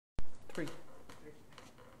3.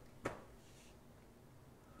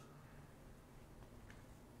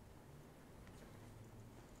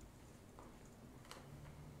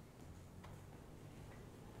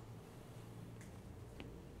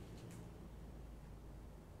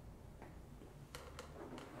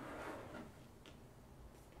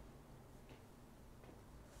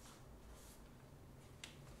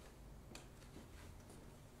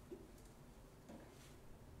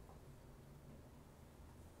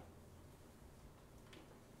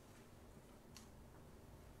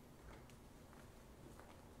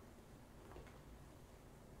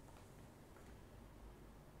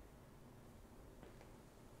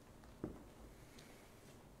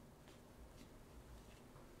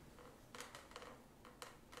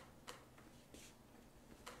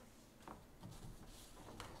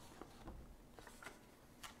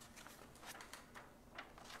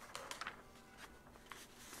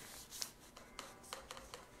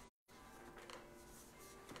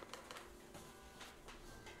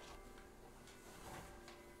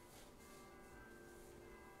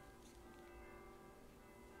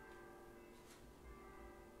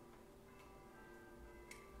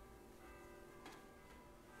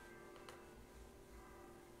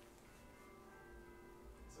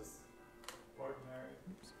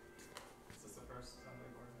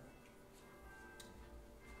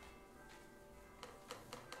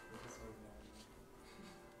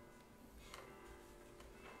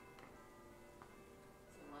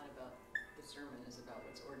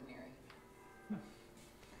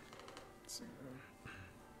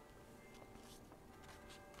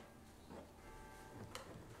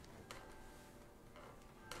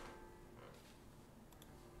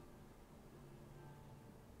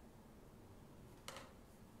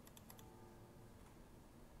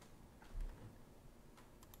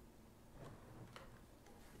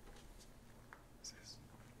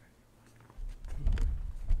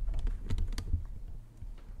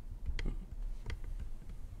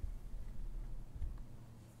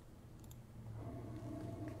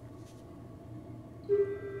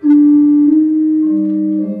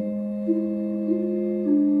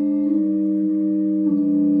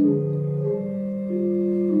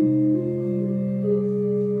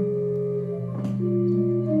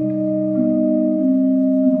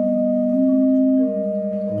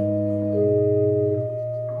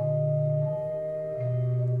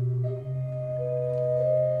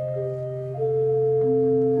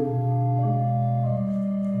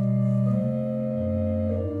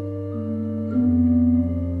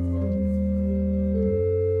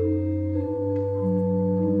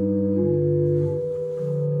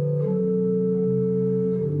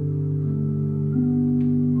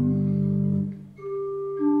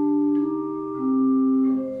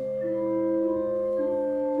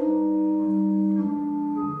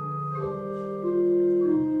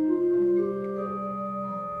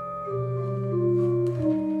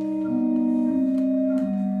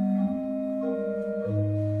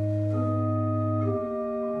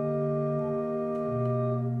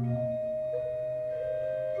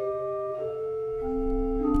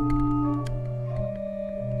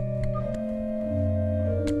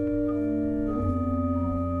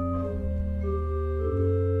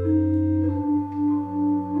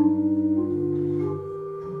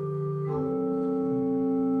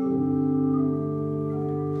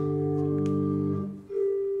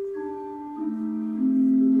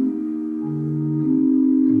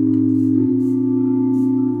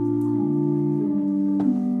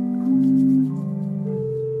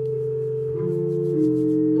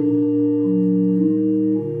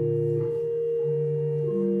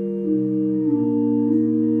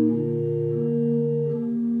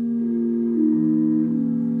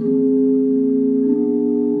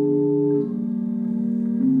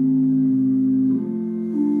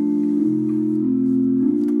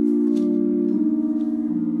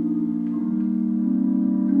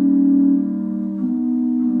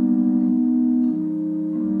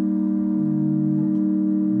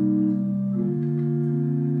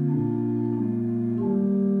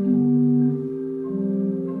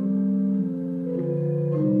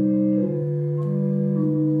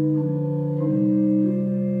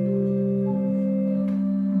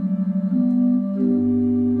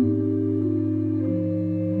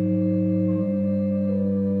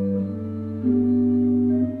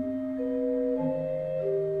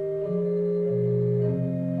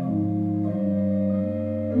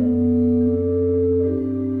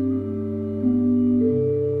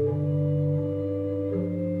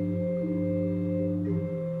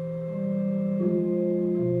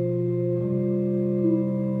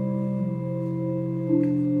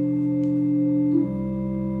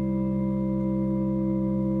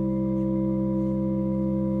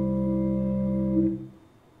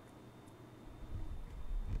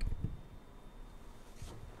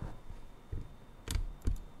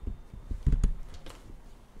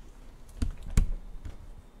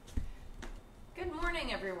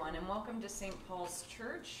 morning, everyone, and welcome to St. Paul's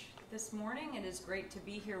Church this morning. It is great to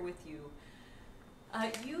be here with you.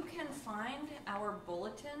 You can find our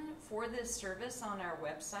bulletin for this service on our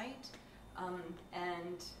website,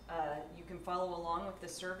 and you can follow along with the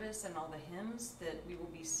service and all the hymns that we will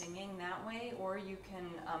be singing that way, or you can,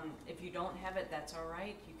 if you don't have it, that's all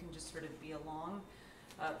right. You can just sort of be along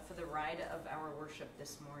for the ride of our worship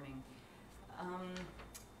this morning.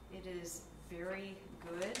 It is very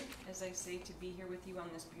good, as I say, to be here with you on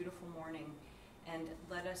this beautiful morning. And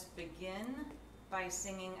let us begin by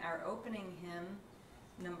singing our opening hymn,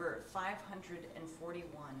 number 541,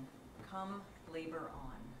 Come Labor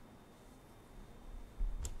On.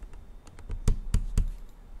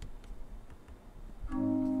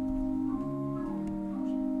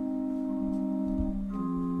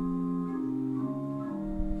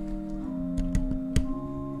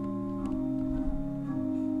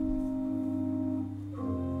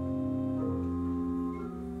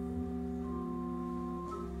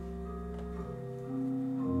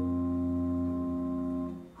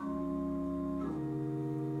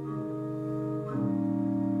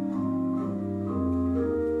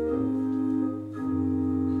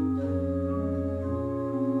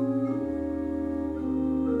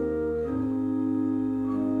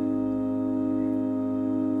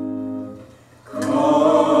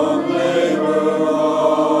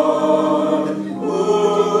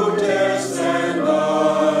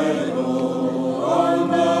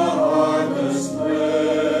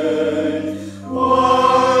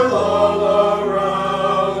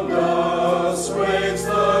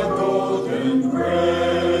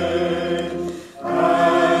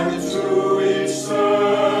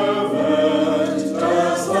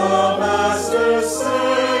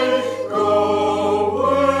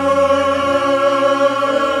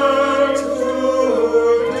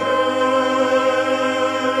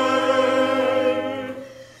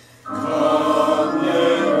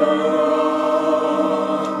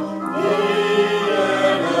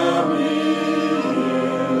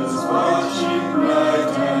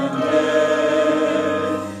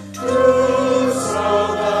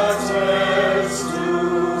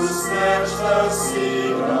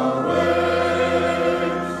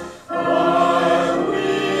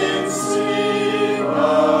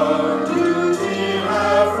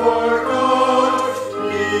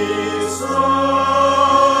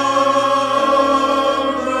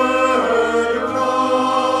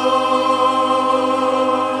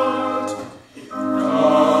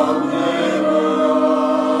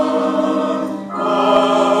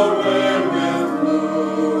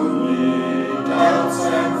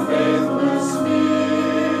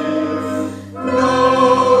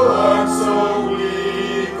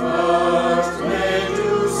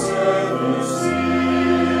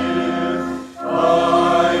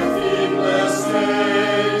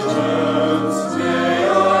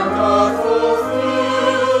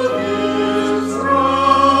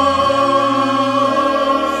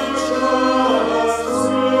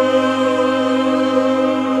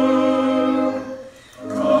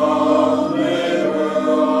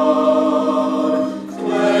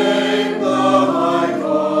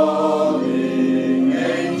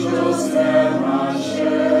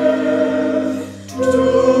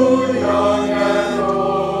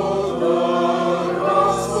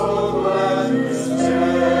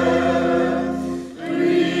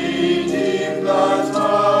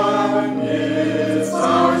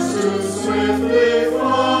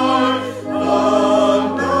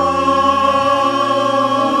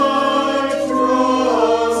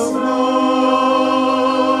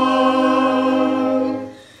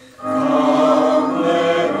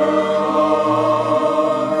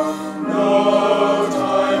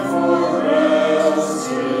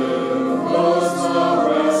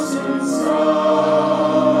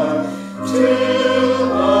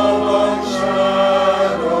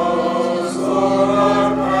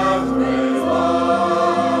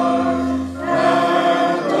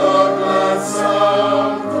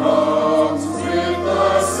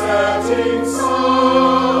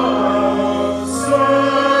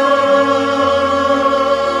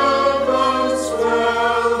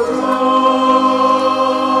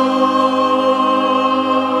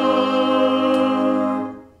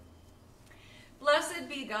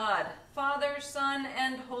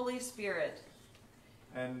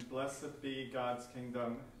 And blessed be God's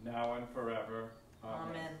kingdom, now and forever. Amen.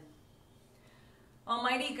 Amen.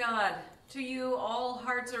 Almighty God, to you all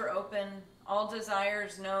hearts are open, all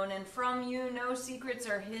desires known, and from you no secrets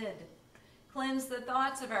are hid. Cleanse the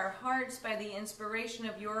thoughts of our hearts by the inspiration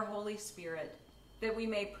of your Holy Spirit, that we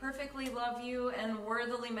may perfectly love you and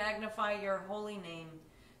worthily magnify your holy name,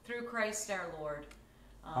 through Christ our Lord.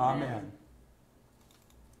 Amen.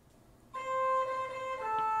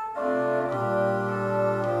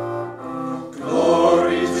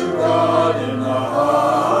 Glory to God in the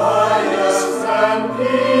highest, and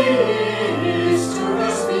peace to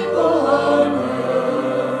his people on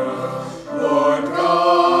earth. Lord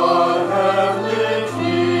God, heavenly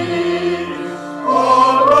King,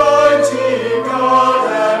 almighty God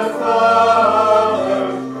and Father,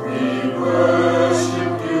 we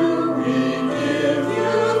worship you, we give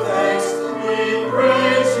you thanks, we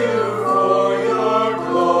praise you for your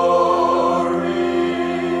glory.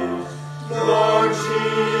 Lord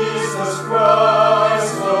Jesus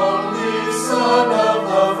Christ, only Son of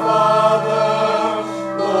the Father,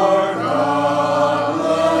 Lord God,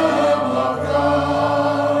 Lamb of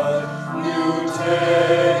God, you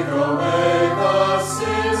take away the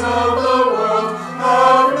sins of the world,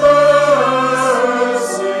 have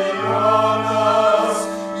mercy on us.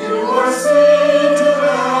 You are seated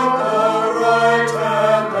at the right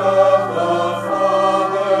hand of the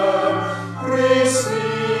Father.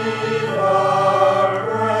 Receive our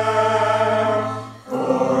prayer.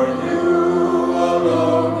 For you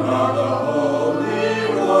alone are the Holy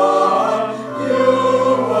One. You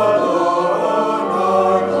alone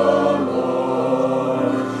are the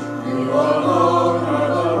Lord. You alone are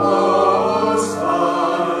the Most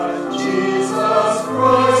High. Jesus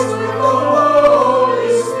Christ with the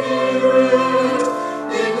Holy Spirit,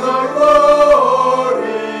 in the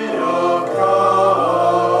glory of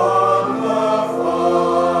God the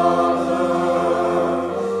Father.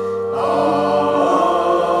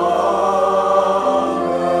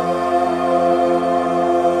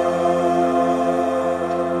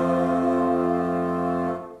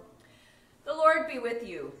 The Lord be with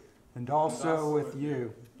you. And also with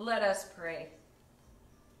you. Let us pray.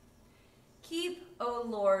 Keep, O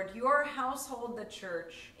Lord, your household, the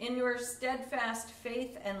church, in your steadfast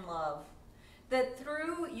faith and love, that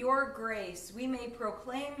through your grace we may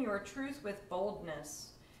proclaim your truth with boldness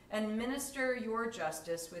and minister your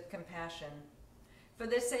justice with compassion. For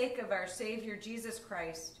the sake of our Savior Jesus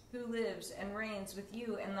Christ, who lives and reigns with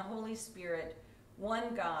you and the Holy Spirit,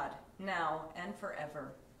 one God, now and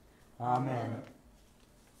forever. Amen.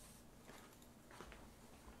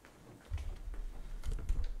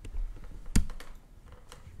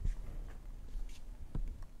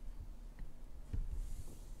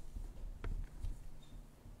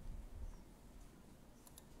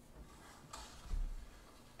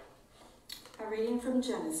 A reading from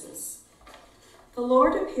Genesis. The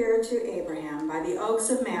Lord appeared to Abraham by the oaks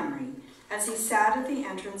of Mamre as he sat at the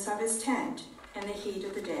entrance of his tent in the heat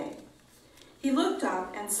of the day. He looked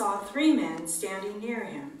up and saw 3 men standing near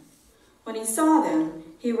him. When he saw them,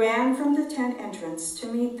 he ran from the tent entrance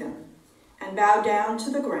to meet them and bowed down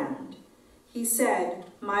to the ground. He said,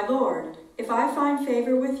 "My Lord, if I find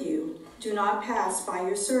favor with you, do not pass by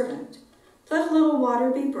your servant. Let a little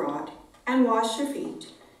water be brought, and wash your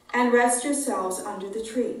feet, and rest yourselves under the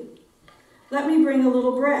tree. Let me bring a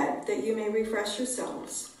little bread, that you may refresh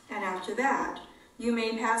yourselves, and after that you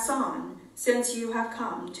may pass on, since you have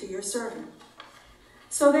come to your servant."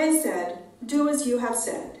 So they said, "Do as you have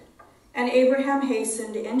said." And Abraham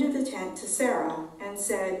hastened into the tent to Sarah and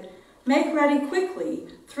said, "Make ready quickly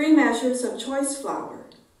 3 measures of choice flour,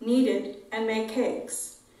 knead it, and make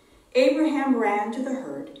cakes." Abraham ran to the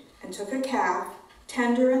herd and took a calf,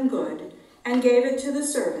 tender and good, and gave it to the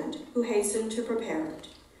servant, who hastened to prepare it.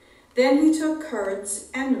 Then he took curds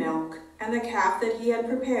and milk and the calf that he had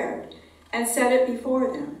prepared and set it before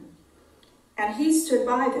them. And he stood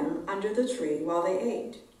by them under the tree while they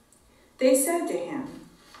ate. They said to him,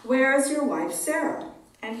 "Where is your wife Sarah?"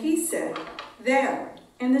 And he said, "There,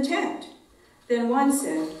 in the tent." Then one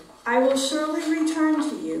said, "I will surely return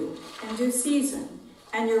to you in due season,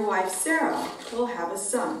 and your wife Sarah will have a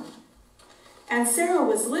son." And Sarah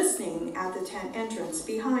was listening at the tent entrance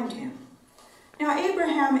behind him. Now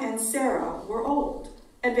Abraham and Sarah were old,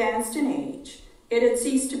 advanced in age. It had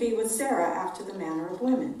ceased to be with Sarah after the manner of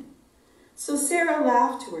women. So Sarah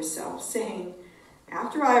laughed to herself, saying,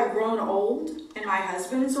 "After I have grown old, and my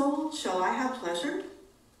husband is old, shall I have pleasure?"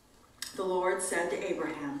 The Lord said to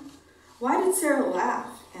Abraham, "Why did Sarah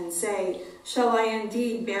laugh and say, 'Shall I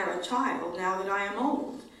indeed bear a child now that I am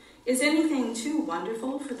old?' Is anything too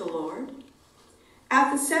wonderful for the Lord?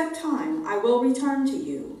 At the set time I will return to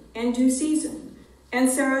you in due season, and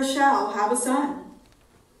Sarah shall have a son."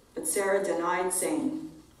 But Sarah denied, saying,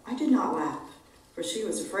 "I did not laugh," for she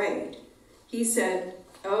was afraid. He said,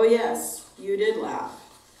 "Oh yes, you did laugh."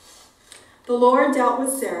 The Lord dealt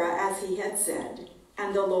with Sarah as he had said,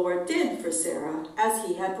 and the Lord did for Sarah as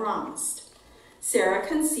he had promised. Sarah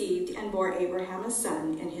conceived and bore Abraham a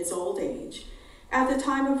son in his old age, at the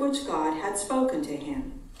time of which God had spoken to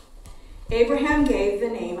him. Abraham gave the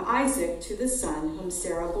name Isaac to the son whom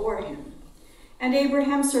Sarah bore him. And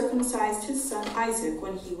Abraham circumcised his son Isaac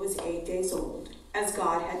when he was 8 days old, as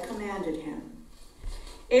God had commanded him.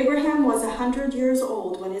 Abraham was 100 years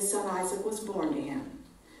old when his son Isaac was born to him.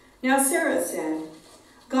 Now Sarah said,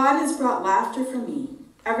 God has brought laughter for me.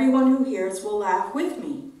 Everyone who hears will laugh with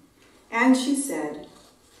me. And she said,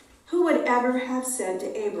 who would ever have said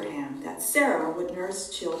to Abraham that Sarah would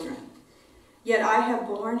nurse children? Yet I have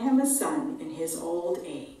borne him a son in his old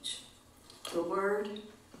age. The word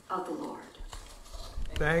of the Lord.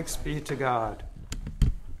 Thanks be to God.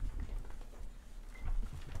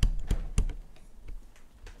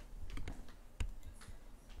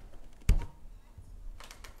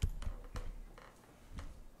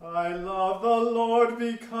 I love the Lord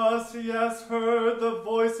because he has heard the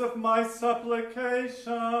voice of my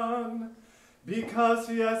supplication, because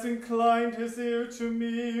he has inclined his ear to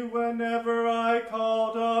me whenever I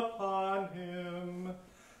called upon him.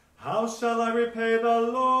 How shall I repay the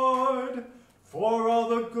Lord for all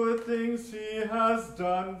the good things he has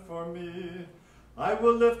done for me? I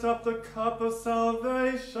will lift up the cup of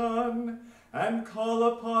salvation and call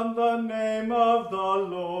upon the name of the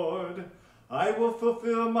Lord. I will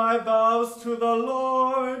fulfill my vows to the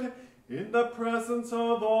Lord in the presence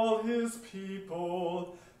of all his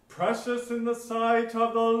people. Precious in the sight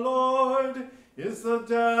of the Lord is the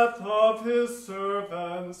death of his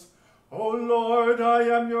servants. O Lord, I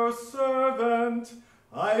am your servant.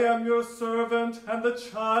 I am your servant and the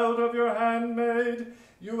child of your handmaid.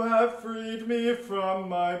 You have freed me from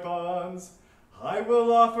my bonds. I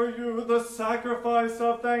will offer you the sacrifice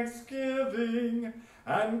of thanksgiving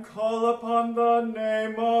and call upon the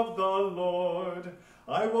name of the Lord.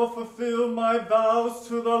 I will fulfill my vows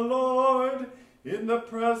to the Lord in the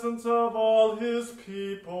presence of all his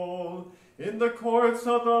people, in the courts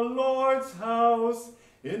of the Lord's house,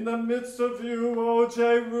 in the midst of you, O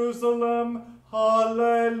Jerusalem.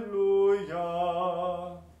 Hallelujah.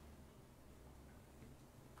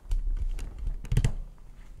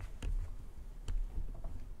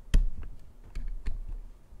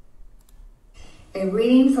 A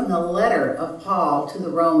reading from the letter of Paul to the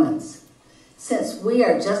Romans. Since we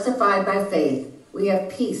are justified by faith, we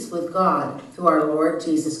have peace with God through our Lord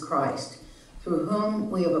Jesus Christ, through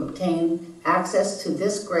whom we have obtained access to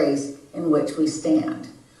this grace in which we stand.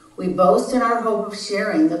 We boast in our hope of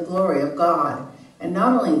sharing the glory of God, and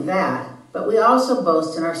not only that, but we also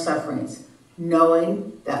boast in our sufferings,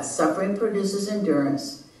 knowing that suffering produces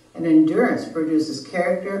endurance, and endurance produces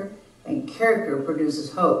character, and character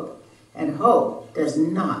produces hope. And hope does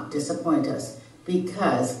not disappoint us,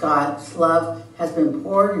 because God's love has been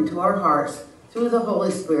poured into our hearts through the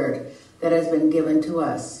Holy Spirit that has been given to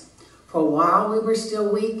us. For while we were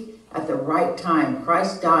still weak, at the right time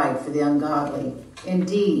Christ died for the ungodly.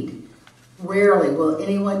 Indeed, rarely will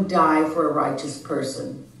anyone die for a righteous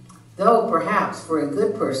person, though perhaps for a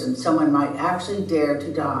good person someone might actually dare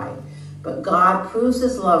to die. But God proves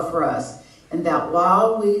his love for us, and that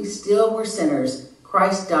while we still were sinners,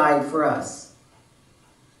 Christ died for us.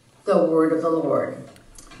 The word of the Lord.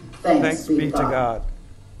 Thanks be to God.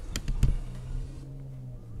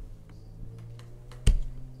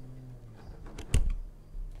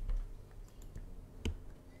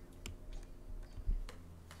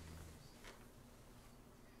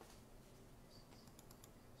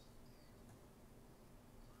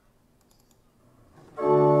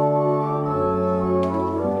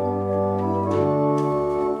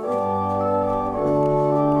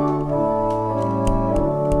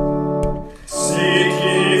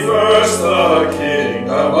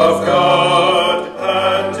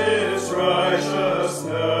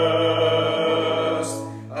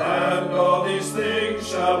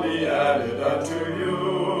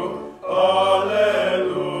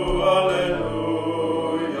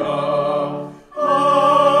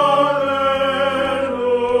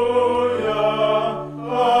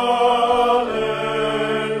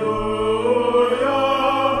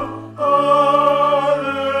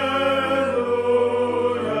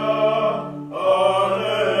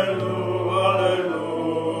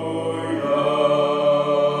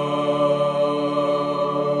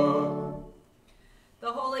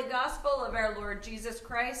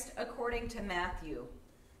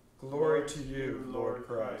 Glory to you, Lord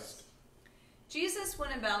Christ. Jesus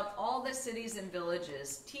went about all the cities and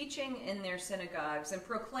villages, teaching in their synagogues and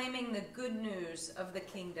proclaiming the good news of the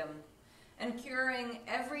kingdom, and curing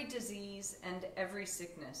every disease and every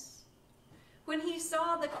sickness. When he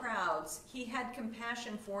saw the crowds, he had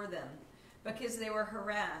compassion for them, because they were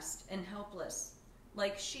harassed and helpless,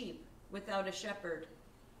 like sheep without a shepherd.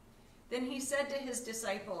 Then he said to his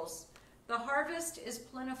disciples, "The harvest is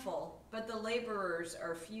plentiful, but the laborers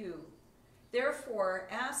are few. Therefore,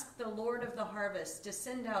 ask the Lord of the harvest to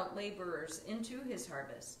send out laborers into his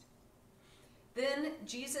harvest." Then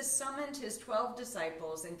Jesus summoned his 12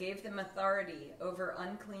 disciples and gave them authority over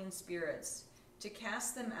unclean spirits, to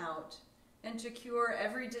cast them out and to cure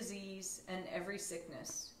every disease and every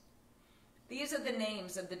sickness. These are the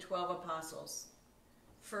names of the 12 apostles.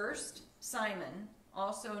 First, Simon,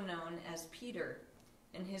 also known as Peter,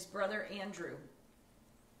 and his brother Andrew.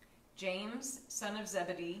 James, son of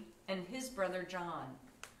Zebedee, and his brother John.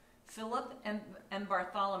 Philip and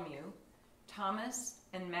Bartholomew. Thomas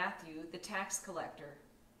and Matthew, the tax collector.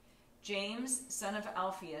 James, son of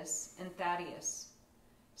Alphaeus, and Thaddeus.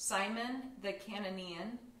 Simon the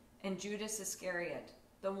Cananean, and Judas Iscariot,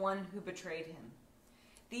 the one who betrayed him.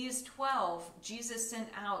 These 12 Jesus sent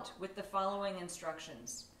out with the following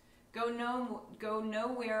instructions. Go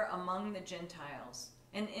nowhere among the Gentiles,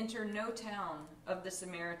 and enter no town of the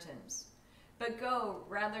Samaritans, but go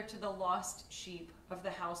rather to the lost sheep of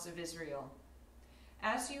the house of Israel.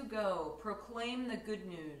 As you go, proclaim the good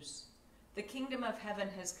news. The kingdom of heaven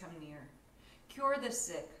has come near. Cure the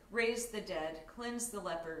sick, raise the dead, cleanse the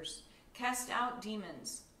lepers, cast out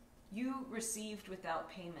demons. You received without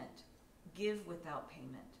payment, give without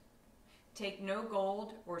payment. Take no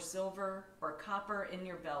gold or silver or copper in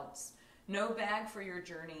your belts, no bag for your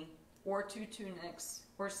journey, or 2 tunics,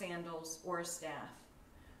 or sandals, or a staff,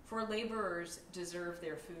 for laborers deserve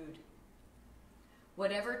their food.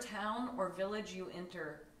 Whatever town or village you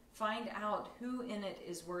enter, find out who in it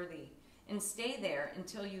is worthy, and stay there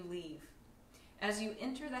until you leave. As you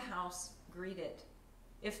enter the house, greet it.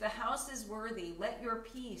 If the house is worthy, let your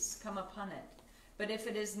peace come upon it. But if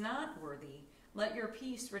it is not worthy, let your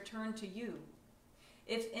peace return to you.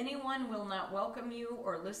 If anyone will not welcome you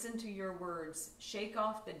or listen to your words, shake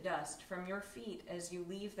off the dust from your feet as you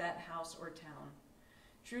leave that house or town.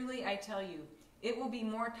 Truly, I tell you, it will be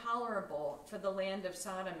more tolerable for the land of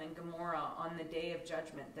Sodom and Gomorrah on the day of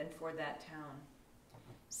judgment than for that town.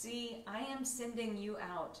 See, I am sending you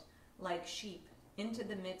out like sheep into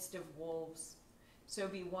the midst of wolves. So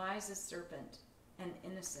be wise as serpent and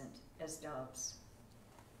innocent as doves.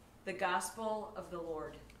 The Gospel of the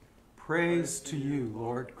Lord. Praise to you,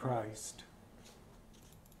 Lord Christ.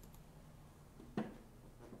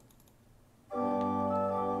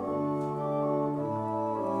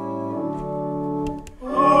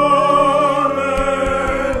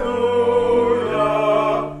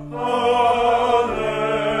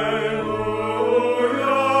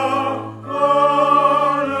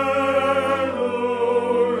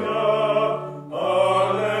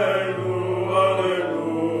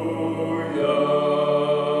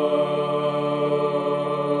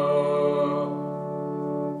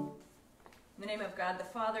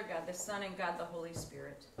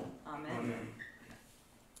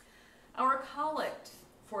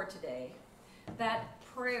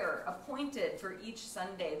 For each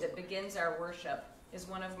Sunday that begins our worship is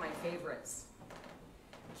one of my favorites.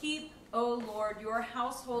 Keep, O Lord, your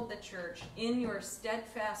household, the church, in your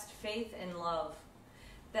steadfast faith and love,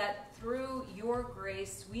 that through your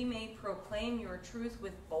grace we may proclaim your truth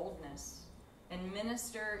with boldness and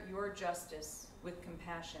minister your justice with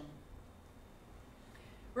compassion.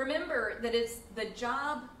 Remember that it's the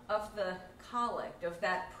job of the collect, of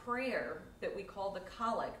that prayer that we call the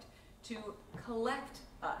collect, to collect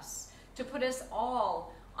us, to put us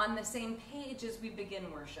all on the same page as we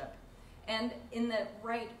begin worship, and in the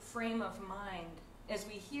right frame of mind as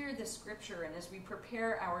we hear the scripture and as we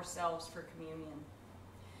prepare ourselves for communion.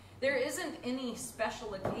 There isn't any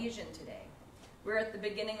special occasion today. We're at the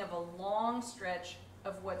beginning of a long stretch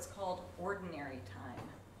of what's called ordinary time.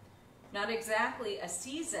 Not exactly a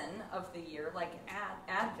season of the year like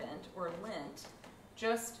Advent or Lent,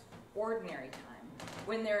 just ordinary time,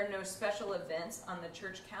 when there are no special events on the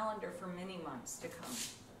church calendar for many months to come.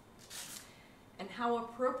 And how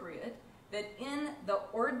appropriate that in the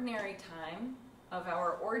ordinary time of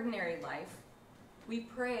our ordinary life, we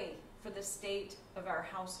pray for the state of our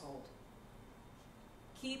household.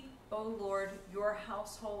 Keep, O Lord, your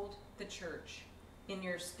household, the church, in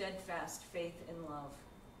your steadfast faith and love.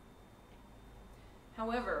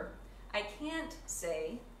 However, I can't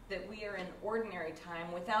say that we are in ordinary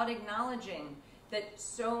time without acknowledging that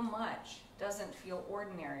so much doesn't feel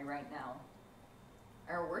ordinary right now.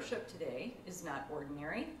 Our worship today is not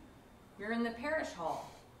ordinary. We're in the parish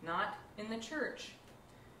hall, not in the church.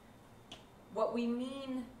 What we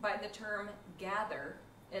mean by the term gather,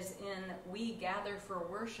 as in we gather for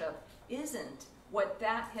worship, isn't what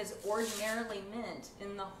that has ordinarily meant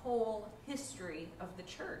in the whole history of the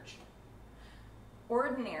church.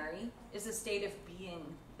 Ordinary is a state of being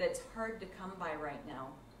that's hard to come by right now.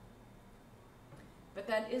 But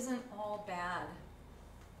that isn't all bad.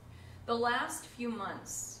 The last few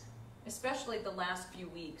months, especially the last few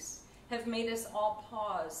weeks, have made us all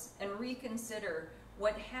pause and reconsider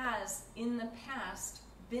what has, in the past,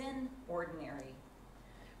 been ordinary.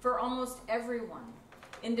 For almost everyone,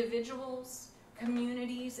 individuals,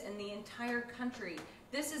 communities, and the entire country,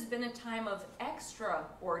 this has been a time of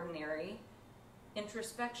extraordinary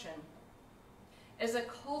introspection. As a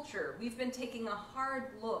culture, we've been taking a hard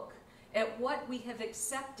look at what we have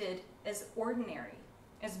accepted as ordinary,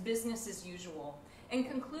 as business as usual, and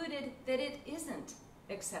concluded that it isn't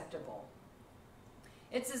acceptable.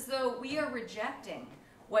 It's as though we are rejecting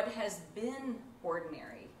what has been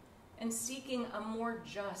ordinary and seeking a more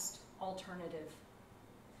just alternative.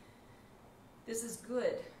 This is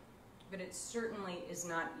good, but it certainly is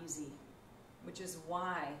not easy, which is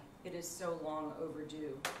why it is so long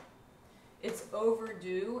overdue. It's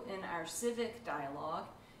overdue in our civic dialogue,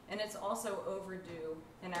 and it's also overdue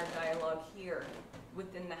in our dialogue here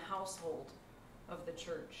within the household of the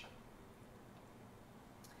church.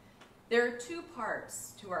 There are two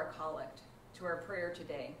parts to our collect, to our prayer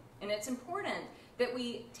today, and it's important that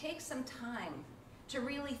we take some time to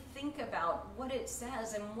really think about what it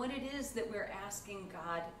says and what it is that we're asking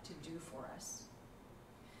God to do for us.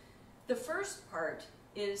 The first part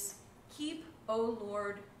is, keep, O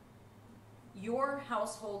Lord, your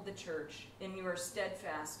household, the church, in your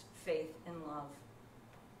steadfast faith and love.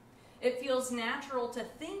 It feels natural to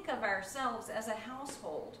think of ourselves as a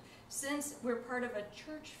household, since we're part of a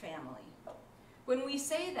church family. When we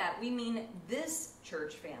say that, we mean this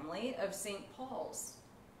church family of St. Paul's.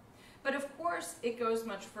 But of course, it goes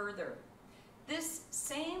much further. This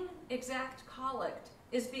same exact collect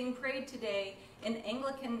is being prayed today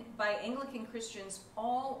by Anglican Christians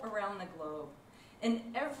all around the globe, in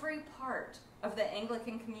every part of the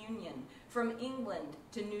Anglican Communion, from England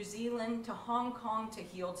to New Zealand to Hong Kong to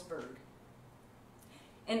Healdsburg.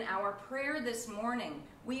 In our prayer this morning,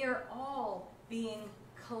 we are all being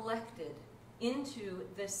collected into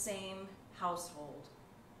the same household.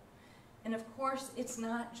 And of course, it's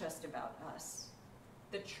not just about us.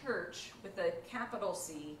 The church, with a capital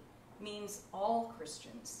C, means all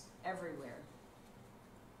Christians everywhere.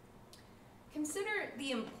 Consider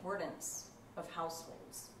the importance of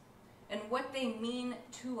households and what they mean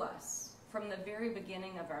to us from the very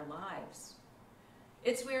beginning of our lives.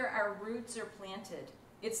 It's where our roots are planted.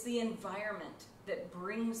 It's the environment that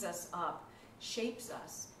brings us up, shapes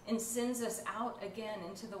us, and sends us out again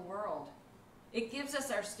into the world. It gives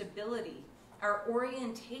us our stability, our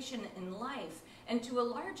orientation in life, and to a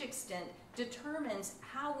large extent determines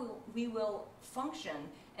how we will function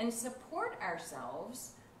and support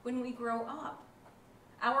ourselves when we grow up.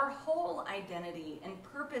 Our whole identity and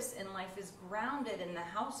purpose in life is grounded in the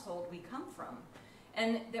household we come from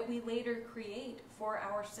and that we later create for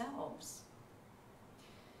ourselves.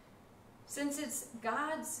 Since it's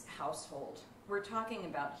God's household we're talking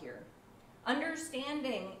about here,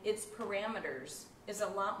 understanding its parameters is a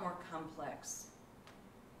lot more complex.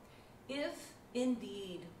 If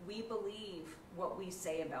indeed we believe what we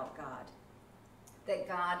say about God, that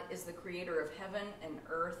God is the creator of heaven and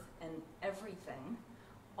earth and everything,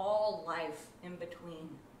 all life in between,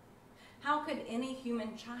 how could any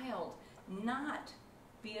human child not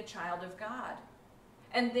be a child of God,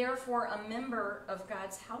 and therefore a member of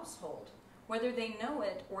God's household, whether they know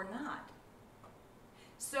it or not?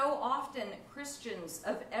 So often, Christians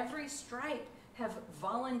of every stripe have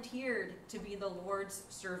volunteered to be the Lord's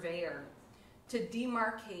surveyor, to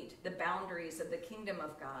demarcate the boundaries of the kingdom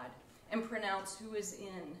of God and pronounce who is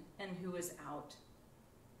in and who is out.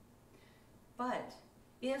 But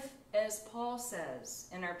if, as Paul says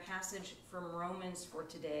in our passage from Romans for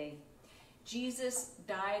today, Jesus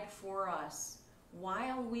died for us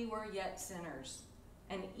while we were yet sinners,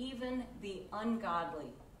 and even the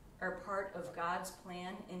ungodly are part of God's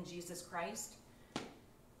plan in Jesus Christ,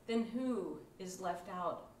 then who is left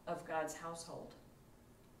out of God's household?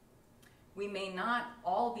 We may not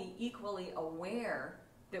all be equally aware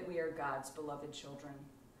that we are God's beloved children,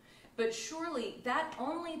 but surely that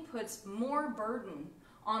only puts more burden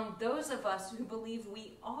on those of us who believe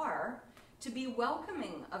we are to be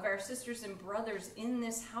welcoming of our sisters and brothers in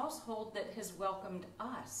this household that has welcomed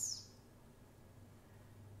us.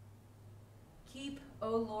 Keep,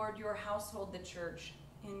 O Lord, your household, the church,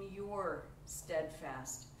 in your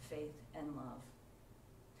steadfast faith and love.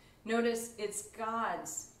 Notice it's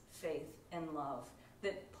God's faith and love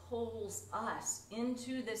that pulls us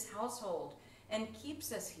into this household and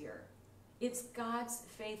keeps us here. It's God's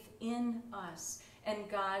faith in us and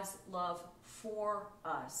God's love for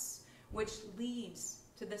us, which leads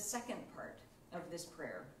to the second part of this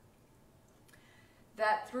prayer.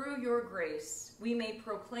 That through your grace we may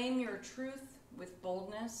proclaim your truth with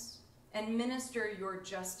boldness and minister your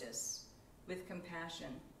justice with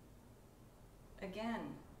compassion.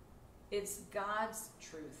 Again, it's God's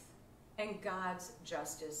truth and God's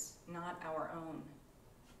justice, not our own.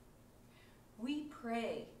 We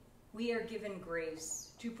pray we are given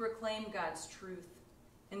grace to proclaim God's truth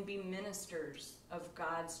and be ministers of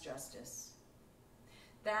God's justice.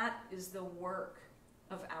 That is the work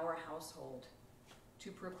of our household,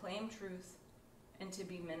 to proclaim truth and to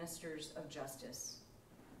be ministers of justice.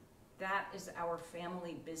 That is our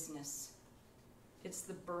family business. It's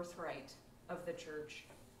the birthright of the church.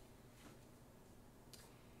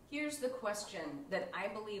 Here's the question that I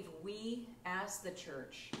believe we as the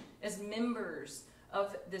church, as members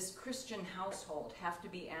of this Christian household, have to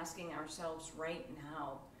be asking ourselves right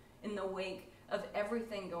now in the wake of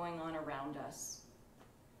everything going on around us.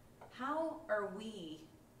 How are we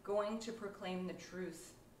going to proclaim the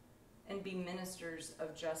truth and be ministers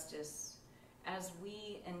of justice as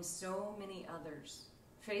we and so many others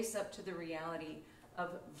face up to the reality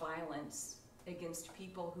of violence against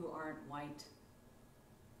people who aren't white?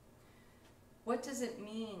 What does it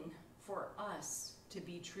mean for us to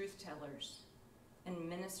be truth tellers and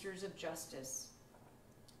ministers of justice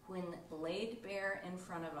when laid bare in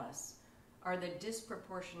front of us are the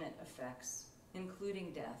disproportionate effects,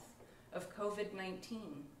 including death, of COVID-19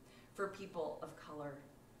 for people of color?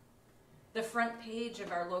 The front page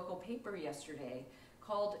of our local paper yesterday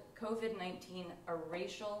called COVID-19 a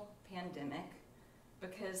racial pandemic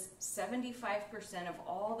because 75% of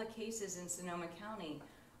all the cases in Sonoma County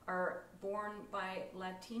are born by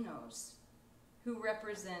Latinos, who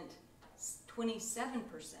represent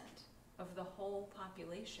 27% of the whole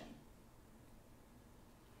population.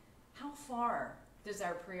 How far does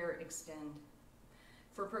our prayer extend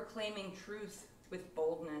for proclaiming truth with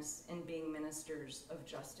boldness and being ministers of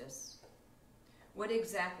justice? What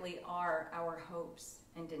exactly are our hopes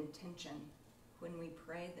and intention when we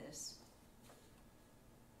pray this?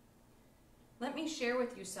 Let me share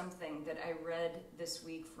with you something that I read this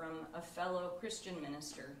week from a fellow Christian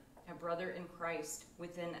minister, a brother in Christ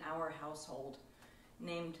within our household,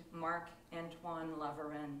 named Marc-Antoine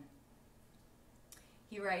Laverin.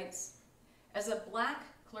 He writes, "As a black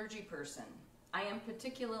clergy person, I am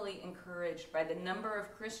particularly encouraged by the number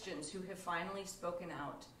of Christians who have finally spoken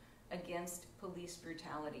out against police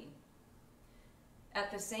brutality.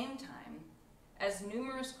 At the same time, as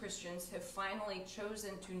numerous Christians have finally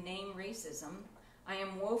chosen to name racism, I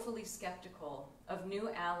am woefully skeptical of new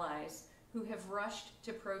allies who have rushed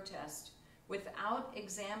to protest without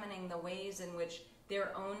examining the ways in which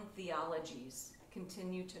their own theologies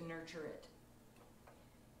continue to nurture it."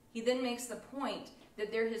 He then makes the point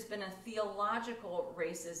that there has been a theological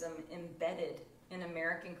racism embedded in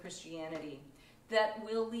American Christianity that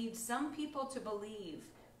will lead some people to believe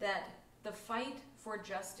that the fight for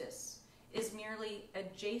justice is merely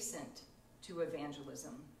adjacent to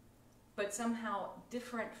evangelism, but somehow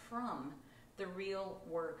different from the real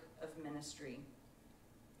work of ministry.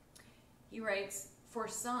 He writes, "For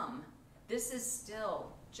some, this is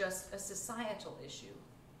still just a societal issue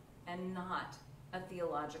and not a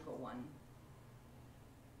theological one."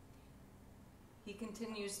 He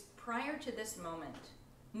continues, "Prior to this moment,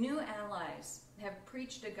 new allies have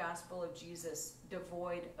preached a gospel of Jesus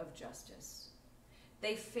devoid of justice.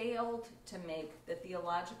 They failed to make the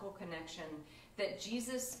theological connection that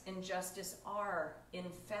Jesus and justice are, in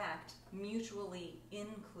fact, mutually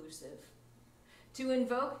inclusive. To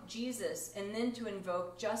invoke Jesus and then to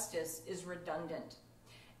invoke justice is redundant.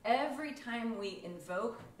 Every time we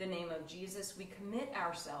invoke the name of Jesus, we commit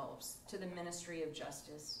ourselves to the ministry of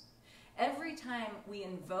justice. Every time we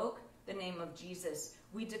invoke the name of Jesus,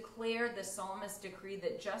 we declare the psalmist's decree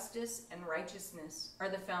that justice and righteousness are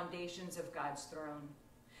the foundations of God's throne.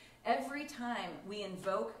 Every time we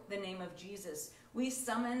invoke the name of Jesus, we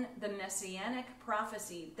summon the messianic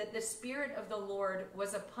prophecy that the Spirit of the Lord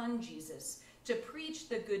was upon Jesus to preach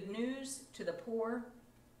the good news to the poor,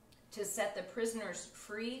 to set the prisoners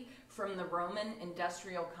free from the Roman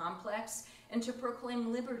industrial complex, and to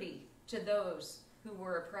proclaim liberty to those who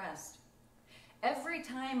were oppressed. Every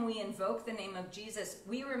time we invoke the name of Jesus,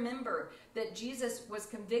 we remember that Jesus was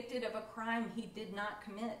convicted of a crime he did not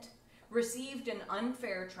commit, received an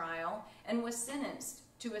unfair trial, and was sentenced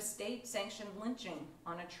to a state-sanctioned lynching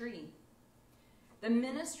on a tree. The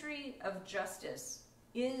ministry of justice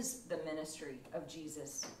is the ministry of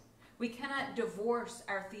Jesus. We cannot divorce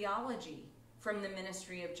our theology from the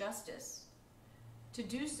ministry of justice. To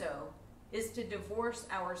do so is to divorce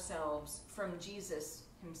ourselves from Jesus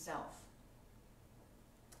himself.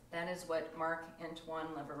 That is what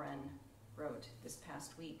Marc-Antoine Leverin wrote this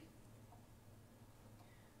past week.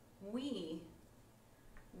 We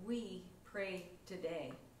pray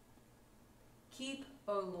today. Keep,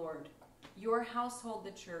 O Lord, your household,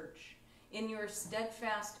 the church, in your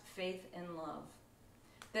steadfast faith and love,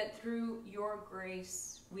 that through your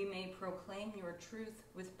grace we may proclaim your truth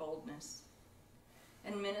with boldness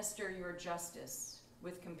and minister your justice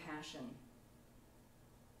with compassion.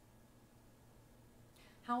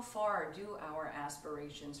 How far do our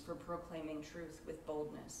aspirations for proclaiming truth with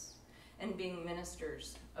boldness and being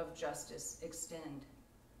ministers of justice extend?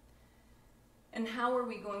 And how are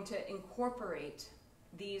we going to incorporate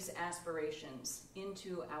these aspirations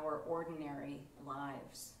into our ordinary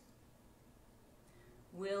lives?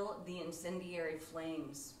 Will the incendiary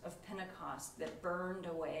flames of Pentecost that burned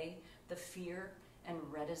away the fear and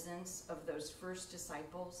reticence of those first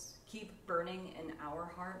disciples keep burning in our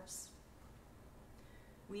hearts?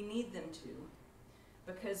 We need them to,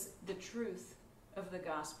 because the truth of the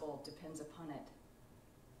gospel depends upon it.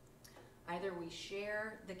 Either we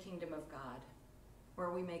share the kingdom of God,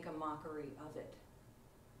 or we make a mockery of it.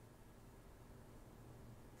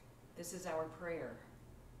 This is our prayer,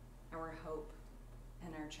 our hope,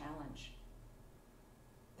 and our challenge.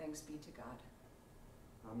 Thanks be to God.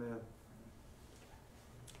 Amen.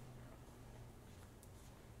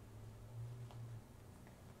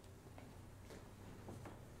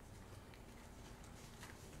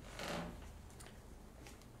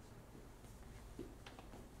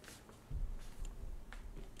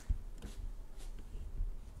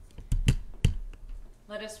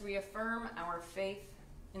 Let us reaffirm our faith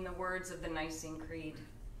in the words of the Nicene Creed.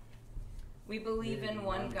 We believe in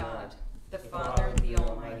one God, the Father, the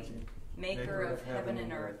Almighty, maker of heaven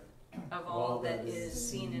and earth, of all that is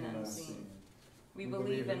seen and unseen. We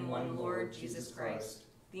believe in one Lord Jesus Christ,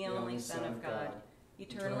 the only Son of God,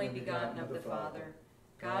 eternally begotten of the Father,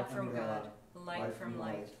 God from God, light from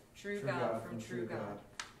light, true God from true God,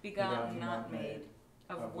 begotten, not made,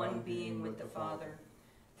 of one being with the Father.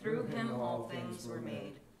 Through him all things were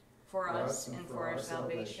made. For us and for our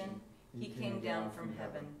salvation, he came down from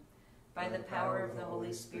heaven. By the power of the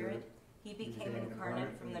Holy Spirit, he became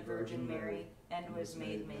incarnate from the Virgin Mary and was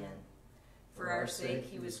made man. For our sake,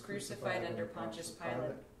 he was crucified under Pontius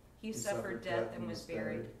Pilate. He suffered death and was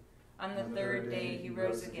buried. On the third day, he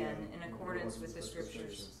rose again in accordance with the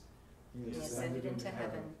Scriptures. He ascended into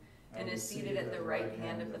heaven and is seated at the right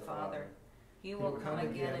hand of the Father. He will come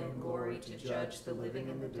again in glory to judge the living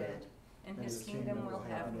and the dead, and his kingdom will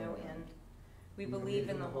have no end. We believe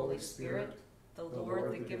in the Holy Spirit, the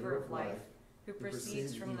Lord, the giver of life, who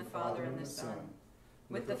proceeds from the Father and the Son.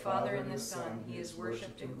 With the Father and the Son, he is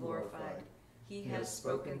worshipped and glorified. He has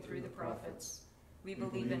spoken through the prophets. We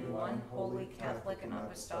believe in one holy, Catholic, and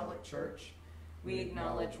Apostolic Church. We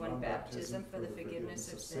acknowledge one baptism for the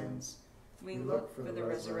forgiveness of sins. We look for the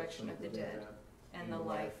resurrection of the dead and the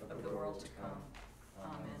life of the world to come.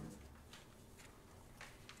 Amen.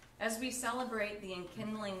 As we celebrate the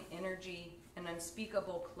enkindling energy and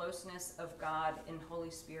unspeakable closeness of God in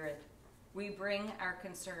Holy Spirit, we bring our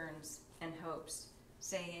concerns and hopes,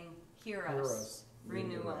 saying, Hear us,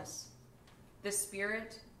 renew us. The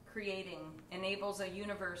Spirit, creating, enables a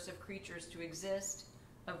universe of creatures to exist,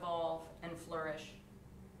 evolve, and flourish.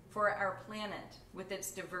 For our planet, with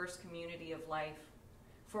its diverse community of life,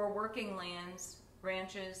 for working lands,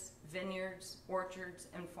 ranches, vineyards, orchards,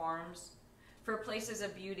 and farms, for places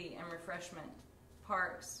of beauty and refreshment,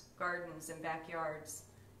 parks, gardens, and backyards,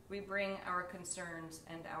 we bring our concerns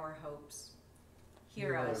and our hopes.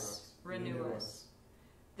 Hear us, renew us.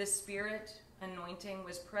 The Spirit anointing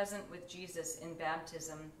was present with Jesus in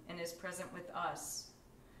baptism and is present with us.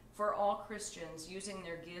 For all Christians using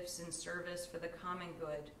their gifts in service for the common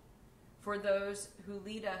good, for those who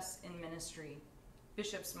lead us in ministry,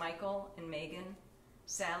 Bishops Michael and Megan,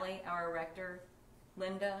 Sally, our rector,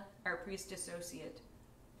 Linda, our priest associate,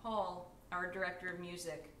 Paul, our director of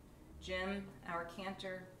music, Jim, our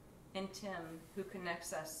cantor, and Tim, who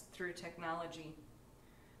connects us through technology.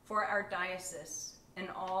 For our diocese and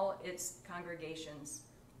all its congregations,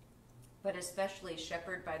 but especially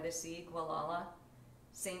Shepherd by the Sea, Gualala,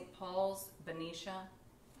 St. Paul's, Benicia,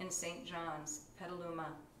 and St. John's, Petaluma.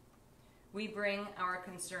 We bring our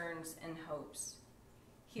concerns and hopes.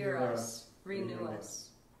 Hear us, renew us.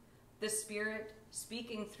 The Spirit,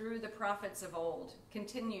 speaking through the prophets of old,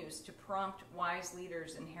 continues to prompt wise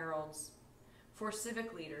leaders and heralds. For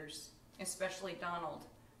civic leaders, especially Donald,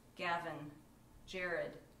 Gavin,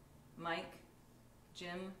 Jared, Mike,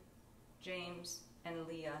 Jim, James, and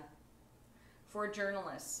Leah. for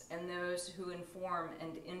journalists and those who inform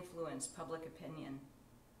and influence public opinion,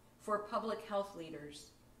 for public health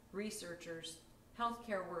leaders, researchers,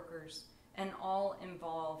 healthcare workers, and all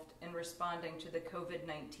involved in responding to the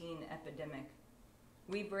COVID-19 epidemic.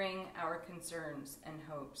 We bring our concerns and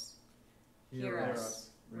hopes. Hear us,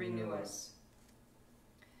 renew us.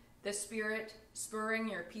 The Spirit, spurring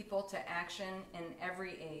your people to action in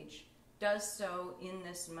every age, does so in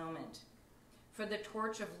this moment. For the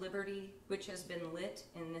torch of liberty which has been lit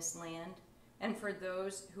in this land, and for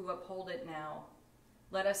those who uphold it now,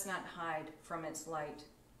 let us not hide from its light.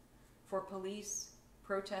 For police,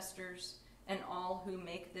 protesters, and all who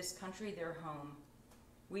make this country their home,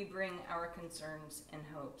 we bring our concerns and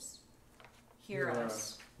hopes. Hear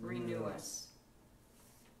us, renew us.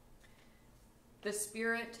 The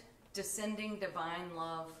Spirit, descending divine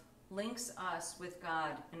love, links us with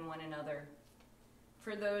God and one another.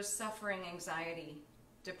 For those suffering anxiety,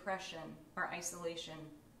 depression, or isolation,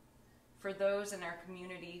 for those in our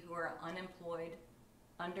community who are unemployed,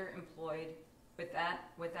 underemployed,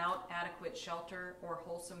 without adequate shelter or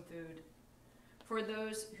wholesome food, for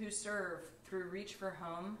those who serve through Reach for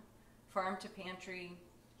Home, Farm to Pantry,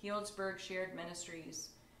 Healdsburg Shared Ministries,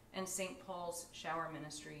 and St. Paul's Shower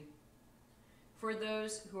Ministry, for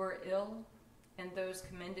those who are ill and those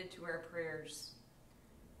commended to our prayers,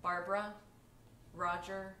 Barbara,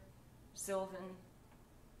 Roger, Sylvan,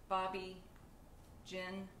 Bobby,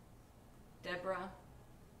 Jen, Deborah,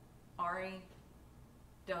 Ari,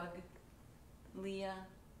 Doug, Leah,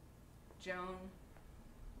 Joan,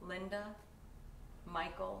 Linda,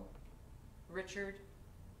 Michael, Richard,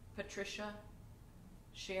 Patricia,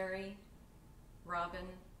 Sherry, Robin,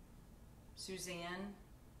 Suzanne,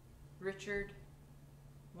 Richard,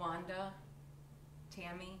 Wanda,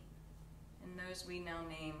 Tammy, and those we now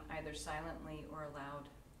name either silently or aloud.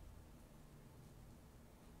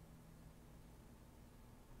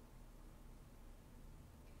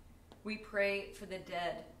 We pray for the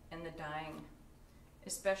dead and the dying,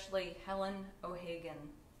 especially Helen O'Hagan,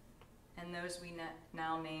 and those we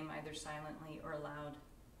now name either silently or aloud.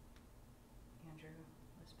 Andrew,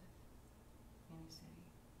 Elizabeth, Annie Sadie,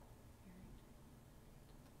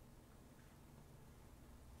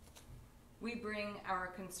 Harry. We bring our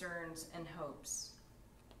concerns and hopes.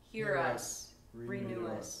 Hear us, renew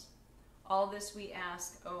us. All this we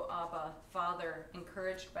ask, O Abba, Father,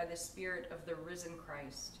 encouraged by the Spirit of the risen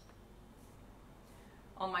Christ.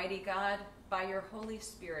 Almighty God, by your Holy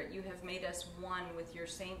Spirit, you have made us one with your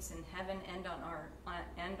saints in heaven and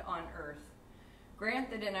on earth.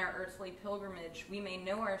 Grant that in our earthly pilgrimage we may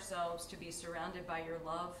know ourselves to be surrounded by your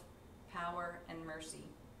love, power, and mercy.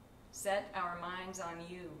 Set our minds on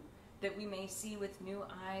you, that we may see with new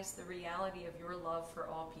eyes the reality of your love for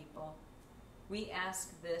all people. We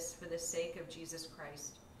ask this for the sake of Jesus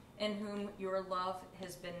Christ, in whom your love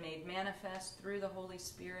has been made manifest through the Holy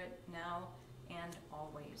Spirit now and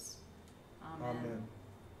always. Amen. Amen.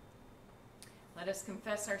 Let us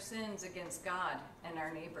confess our sins against God and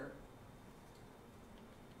our neighbor.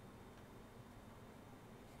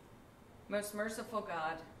 Most merciful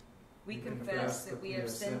God, we confess that we have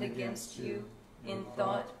sinned against you in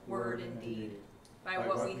thought, word, and deed, by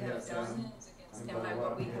what we have done and by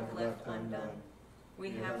what we have left undone.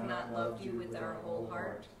 We have not loved you with our whole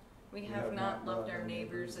heart. We have not loved our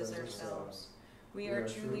neighbors as ourselves. We are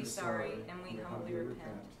truly sorry, and we humbly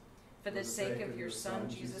repent. For the sake of your Son,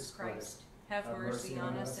 Jesus Christ, have mercy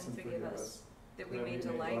on us and forgive us, that we may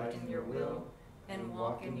delight in your will and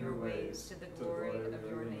walk in your ways to the glory of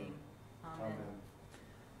your name. Amen.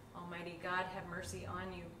 Almighty God, have mercy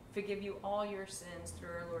on you, forgive you all your sins through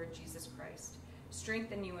our Lord Jesus Christ,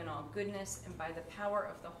 strengthen you in all goodness, and by the power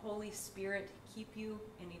of the Holy Spirit, keep you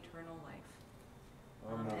in eternal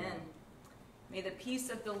life. Amen. May the peace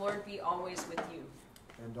of the Lord be always with you.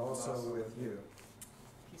 And also with you.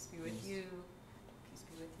 Peace be with you. Peace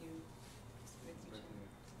be with you. Peace be with you,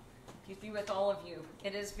 Jim. Peace be with all of you.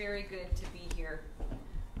 It is very good to be here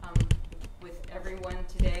with everyone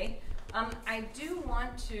today. I do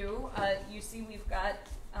want to, you see we've got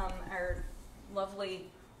our lovely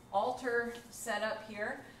altar set up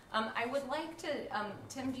here. I would like to,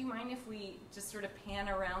 Tim, do you mind if we just sort of pan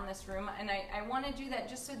around this room? And I want to do that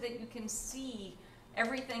just so that you can see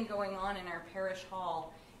everything going on in our parish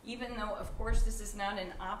hall, even though, of course, this is not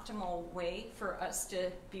an optimal way for us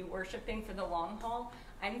to be worshiping for the long haul.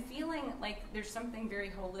 I'm feeling like there's something very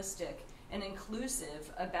holistic and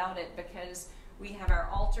inclusive about it, because we have our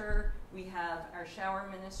altar, we have our shower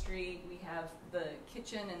ministry, we have the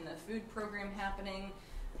kitchen and the food program happening.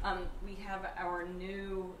 We have our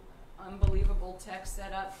new unbelievable tech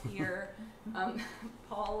set up here.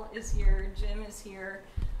 Paul is here, Jim is here,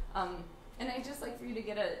 And I'd just like for you to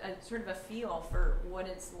get a sort of a feel for what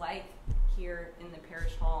it's like here in the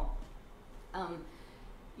parish hall.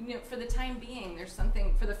 For the time being, there's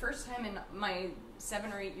something, for the first time in my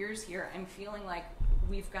 7 or 8 years here, I'm feeling like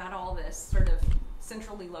we've got all this sort of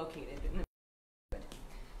centrally located in the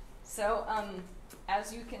So,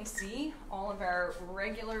 as you can see, all of our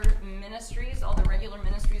regular ministries, all the regular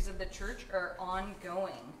ministries of the church are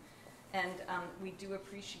ongoing. And we do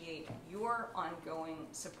appreciate your ongoing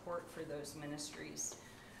support for those ministries.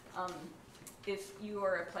 If you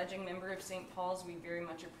are a pledging member of St. Paul's, we very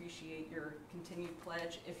much appreciate your continued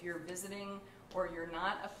pledge. If you're visiting or you're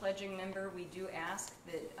not a pledging member, we do ask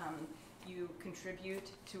that you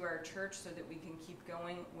contribute to our church so that we can keep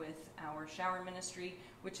going with our shower ministry,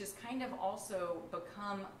 which has kind of also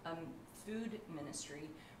become a food ministry.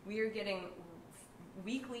 We are getting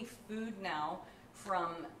weekly food now from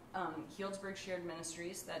Healdsburg Shared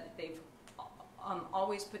Ministries that they've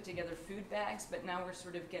always put together food bags, but now we're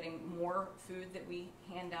sort of getting more food that we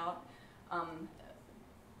hand out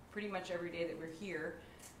pretty much every day that we're here.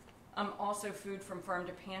 Also food from Farm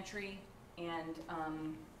to Pantry, and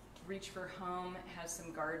Reach for Home has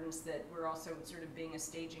some gardens that we're also sort of being a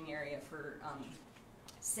staging area for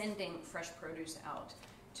sending fresh produce out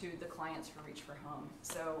to the clients for Reach for Home.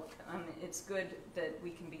 So it's good that we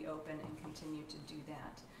can be open and continue to do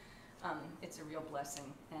that. It's a real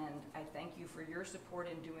blessing, and I thank you for your support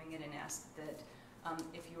in doing it, and ask that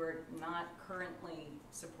if you are not currently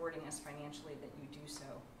supporting us financially, that you do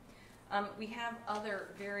so. We have other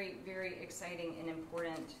very, very exciting and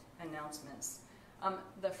important announcements.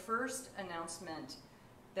 The first announcement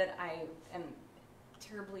that I am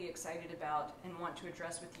terribly excited about and want to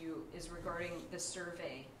address with you is regarding the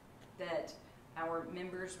survey that our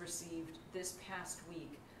members received this past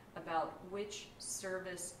week about which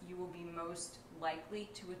service you will be most likely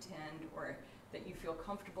to attend, or that you feel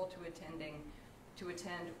comfortable to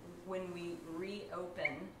attend when we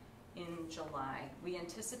reopen in July. We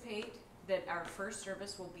anticipate that our first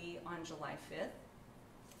service will be on July 5th.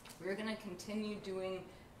 We're going to continue doing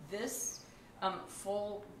this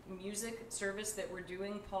full music service that we're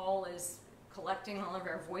doing. Paul is collecting all of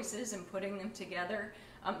our voices and putting them together.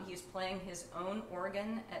 He's playing his own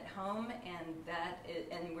organ at home,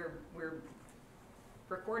 and we're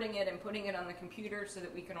recording it and putting it on the computer so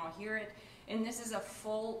that we can all hear it. And this is a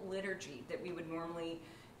full liturgy that we would normally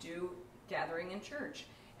do gathering in church.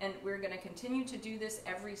 And we're going to continue to do this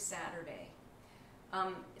every Saturday.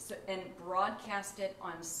 And broadcast it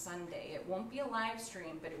on Sunday. It won't be a live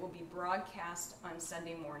stream, but it will be broadcast on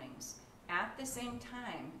Sunday mornings. At the same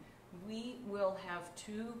time, we will have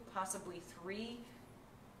 2, possibly 3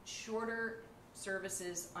 shorter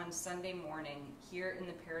services on Sunday morning here in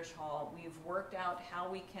the parish hall. We've worked out how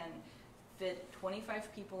we can fit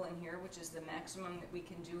 25 people in here, which is the maximum that we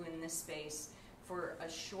can do in this space, for a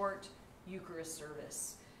short Eucharist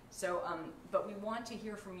service. So, but we want to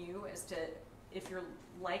hear from you as to if you're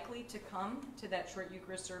likely to come to that short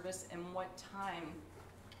Eucharist service and what time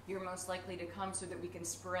you're most likely to come, so that we can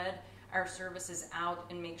spread our services out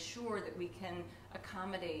and make sure that we can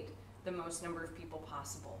accommodate the most number of people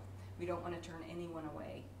possible. We don't want to turn anyone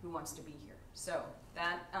away who wants to be here. So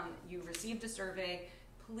that you received a survey.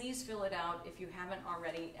 Please fill it out if you haven't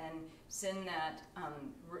already, and send that,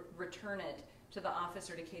 return it to the office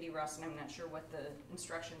or to Katie Ross, and I'm not sure what the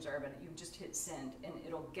instructions are, but you just hit send and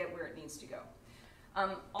it'll get where it needs to go.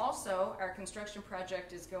 Also, our construction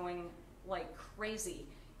project is going like crazy.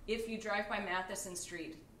 If you drive by Matheson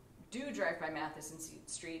Street, do drive by Matheson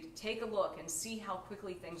Street, take a look and see how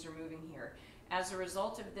quickly things are moving here. As a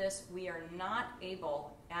result of this, we are not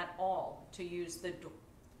able at all to use the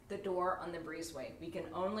door on the breezeway. We can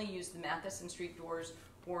only use the Matheson Street doors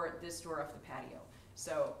or this door off the patio.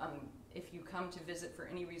 So if you come to visit for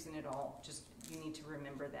any reason at all, just you need to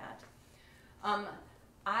remember that.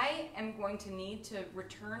 I am going to need to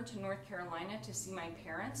return to North Carolina to see my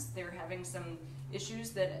parents. They're having some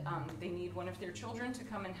issues that they need one of their children to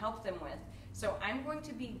come and help them with. So I'm going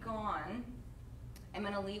to be gone. I'm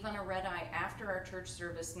going to leave on a red eye after our church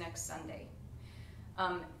service next Sunday.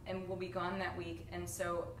 And we'll be gone that week. And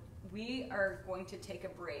so we are going to take a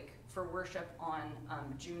break for worship on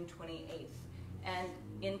June 28th. And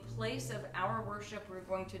in place of our worship, we're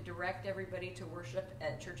going to direct everybody to worship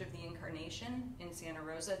at Church of the Incarnation in Santa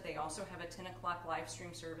Rosa. They also have a 10 o'clock live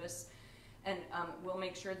stream service. And we'll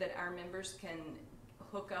make sure that our members can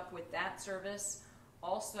hook up with that service.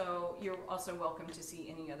 Also, you're also welcome to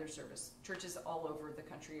see any other service. Churches all over the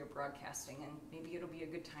country are broadcasting, and maybe it'll be a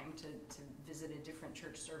good time to visit a different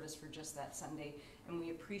church service for just that Sunday. And we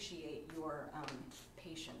appreciate your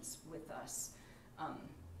patience with us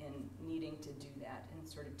in needing to do that and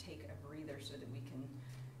sort of take a breather so that we can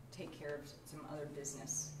take care of some other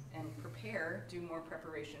business and do more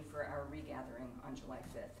preparation for our regathering on July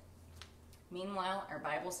 5th. Meanwhile, our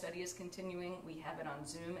Bible study is continuing. We have it on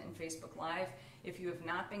Zoom and Facebook Live. If you have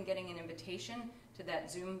not been getting an invitation to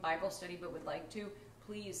that Zoom Bible study but would like to,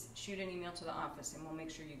 please shoot an email to the office and we'll make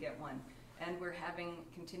sure you get one. And we're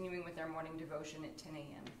continuing with our morning devotion at 10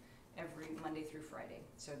 a.m. every Monday through Friday.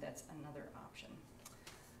 So that's another option.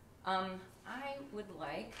 I would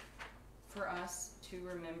like for us to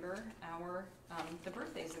remember the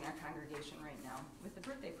birthdays in our congregation right now with the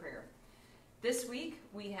birthday prayer. This week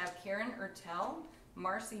we have Karen Ertel,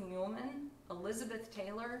 Marcy Muehlman, Elizabeth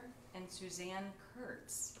Taylor, and Suzanne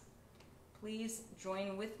Kurtz. Please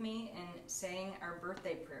join with me in saying our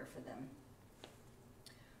birthday prayer for them.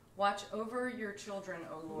 Watch over your children,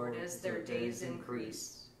 O Lord, as their days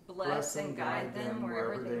increase. Bless and guide them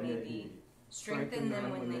wherever they may be. Strengthen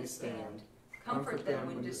them when they stand. Comfort them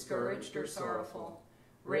when discouraged or sorrowful.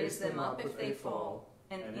 Raise them up if they fall.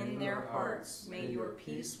 And in their hearts may your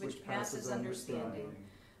peace, which passes understanding,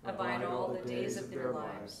 abide all the days of their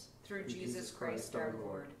lives. Through Jesus Christ our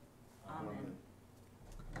Lord. Amen.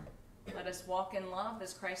 Let us walk in love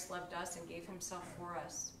as Christ loved us and gave himself for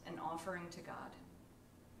us, an offering to God.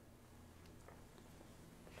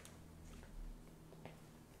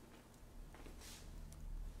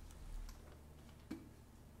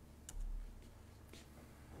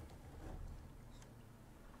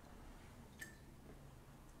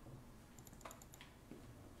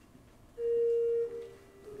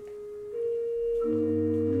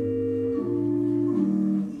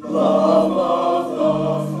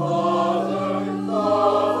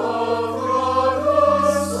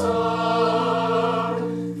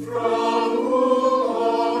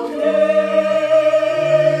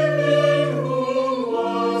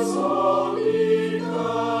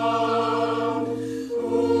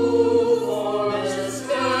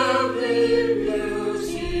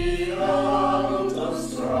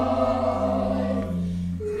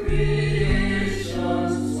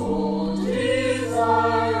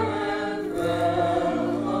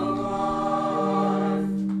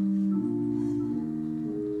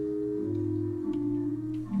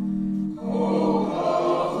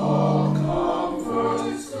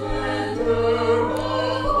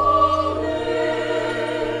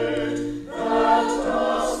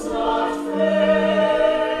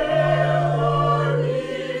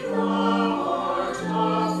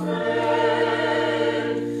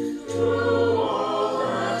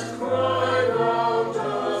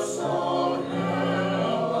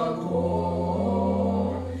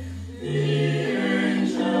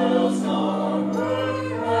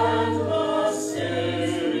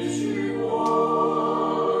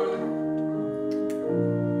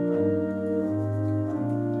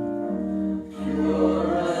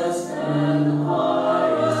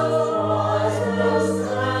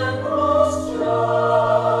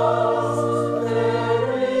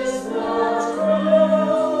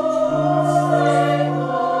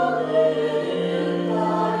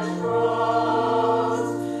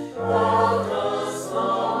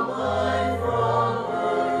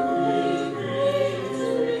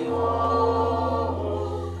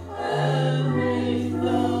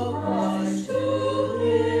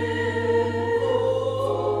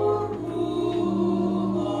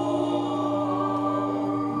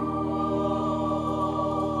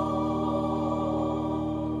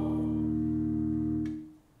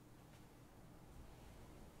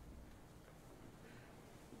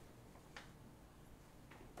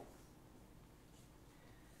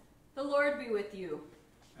 The Lord be with you.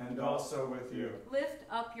 And also with you. Lift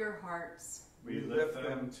up your hearts. We lift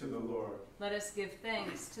them to the Lord. Let us give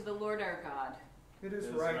thanks to the Lord our God. It is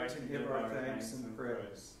right to give our thanks and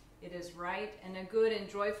praise. It is right and a good and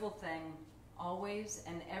joyful thing, always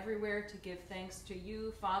and everywhere, to give thanks to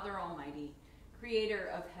you, Father Almighty,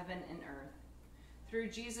 creator of heaven and earth. Through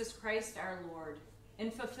Jesus Christ our Lord, in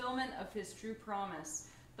fulfillment of his true promise,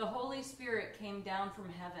 the Holy Spirit came down from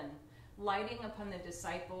heaven, lighting upon the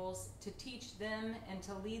disciples to teach them and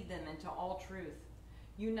to lead them into all truth,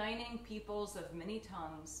 uniting peoples of many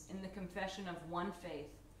tongues in the confession of one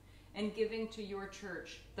faith, and giving to your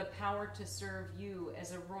church the power to serve you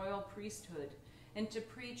as a royal priesthood and to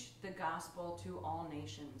preach the gospel to all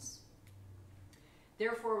nations.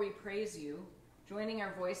 Therefore we praise you, joining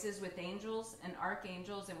our voices with angels and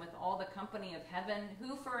archangels and with all the company of heaven,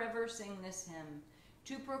 who forever sing this hymn,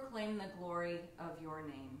 to proclaim the glory of your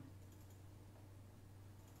name.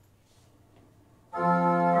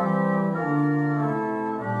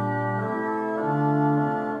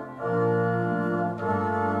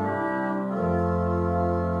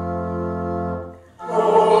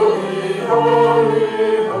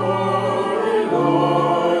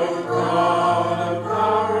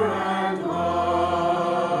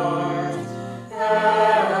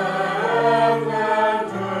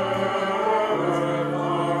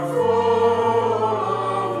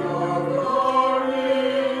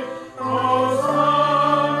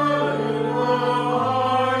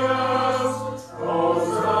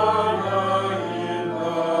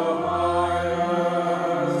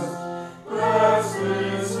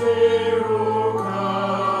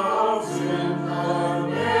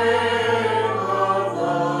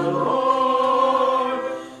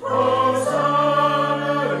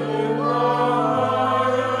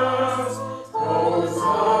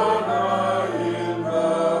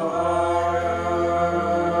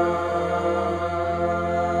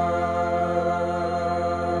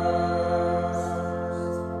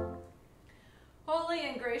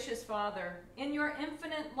 Father, in your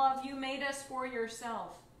infinite love you made us for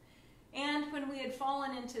yourself. And when we had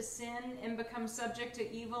fallen into sin and become subject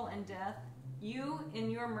to evil and death, you, in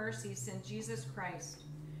your mercy, sent Jesus Christ,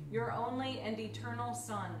 your only and eternal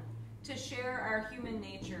Son, to share our human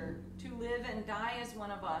nature, to live and die as one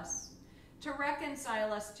of us, to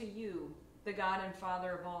reconcile us to you, the God and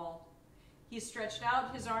Father of all. He stretched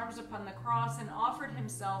out his arms upon the cross and offered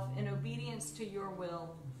himself in obedience to your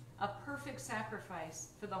will, a perfect sacrifice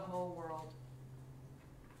for the whole world.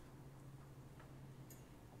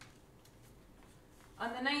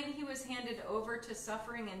 On the night he was handed over to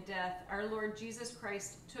suffering and death, our Lord Jesus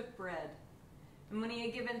Christ took bread. And when he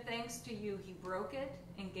had given thanks to you, he broke it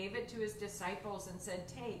and gave it to his disciples and said,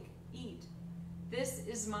 "Take, eat. This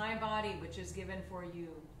is my body, which is given for you.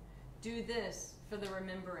 Do this for the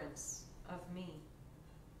remembrance of me."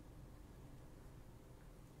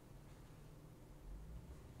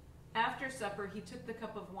 After supper, he took the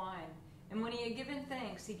cup of wine, and when he had given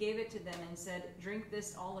thanks, he gave it to them and said, "Drink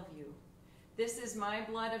this, all of you. This is my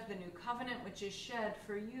blood of the new covenant, which is shed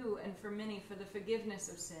for you and for many for the forgiveness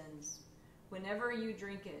of sins. Whenever you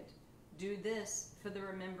drink it, do this for the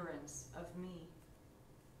remembrance of me."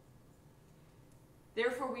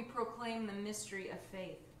 Therefore we proclaim the mystery of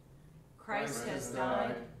faith. Christ has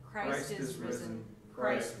died, Christ is risen,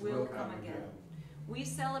 Christ will come again. We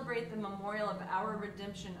celebrate the memorial of our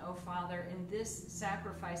redemption, O Father, in this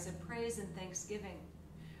sacrifice of praise and thanksgiving.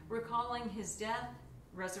 Recalling his death,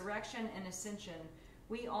 resurrection, and ascension,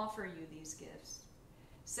 we offer you these gifts.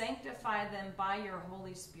 Sanctify them by your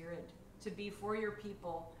Holy Spirit to be for your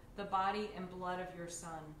people the body and blood of your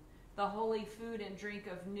Son, the holy food and drink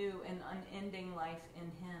of new and unending life in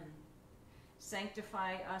him.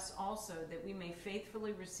 Sanctify us also that we may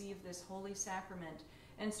faithfully receive this holy sacrament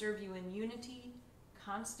and serve you in unity,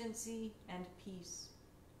 constancy, and peace.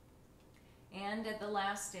 And at the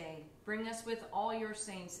last day, bring us with all your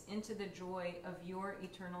saints into the joy of your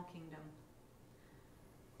eternal kingdom.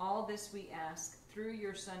 All this we ask through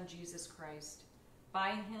your Son, Jesus Christ, by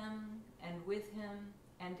him and with him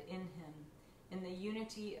and in him. In the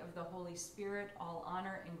unity of the Holy Spirit, all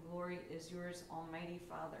honor and glory is yours, Almighty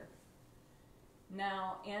Father,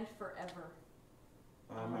 now and forever.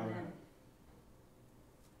 Amen.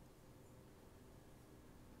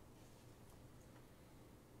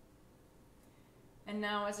 And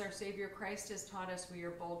now, as our Savior Christ has taught us, we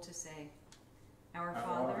are bold to say, Our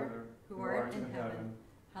Father, who art in heaven,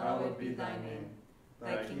 hallowed be thy name.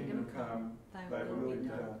 Thy kingdom come, thy will be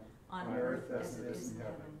done, on earth as it is in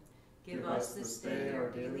heaven. Give us this day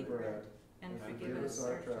our daily bread, and forgive us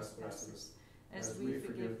our trespasses, as we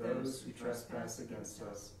forgive those who trespass against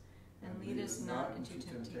us. And lead us not into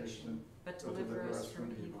temptation, but deliver us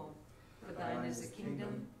from evil. For thine is the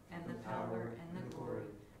kingdom, and the power, and the glory,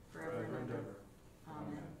 forever and ever.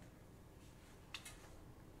 Amen.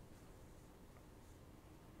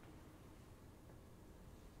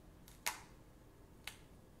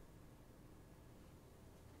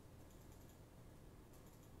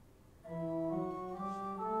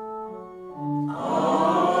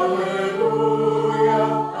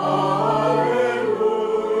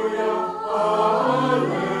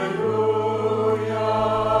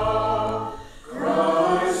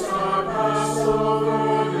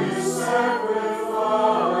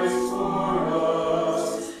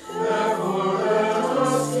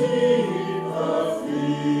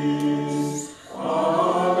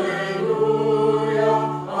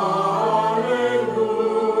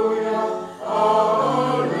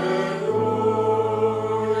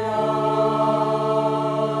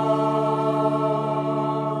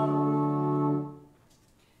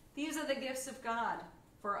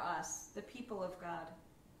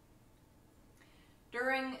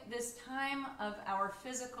 During this time of our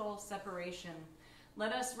physical separation,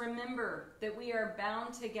 let us remember that we are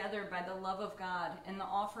bound together by the love of God and the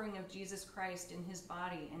offering of Jesus Christ in his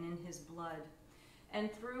body and in his blood.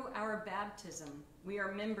 And through our baptism, we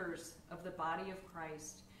are members of the body of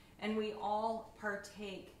Christ, and we all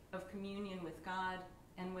partake of communion with God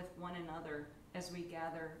and with one another as we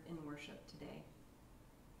gather in worship today.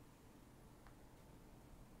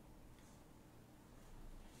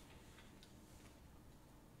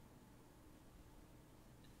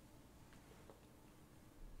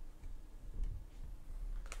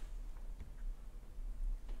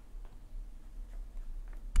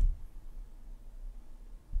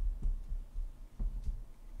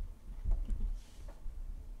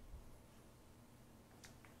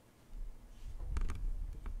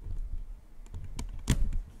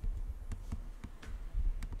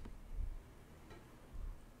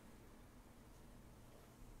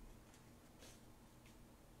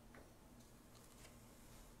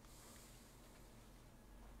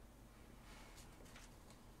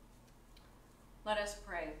 Let us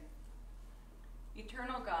pray.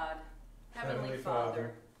 Eternal God, Heavenly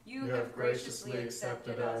Father, you have graciously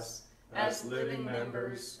accepted us as living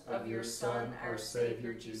members of your Son, our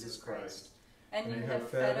Savior, Jesus Christ, and you have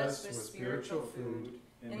fed us with spiritual food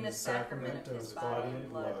in the sacrament of his body and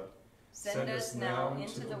blood. Send us now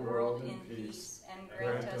into the world in peace, and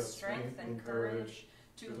grant us strength and courage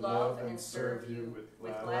to love and serve you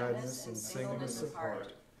with gladness and singleness of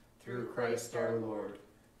heart, through Christ our Lord.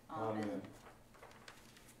 Amen.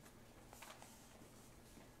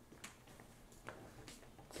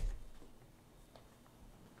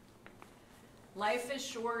 Life is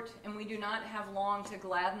short, and we do not have long to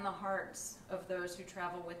gladden the hearts of those who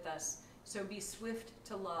travel with us. So be swift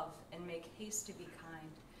to love and make haste to be kind.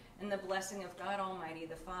 And the blessing of God Almighty,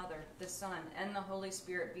 the Father, the Son, and the Holy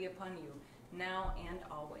Spirit be upon you, now and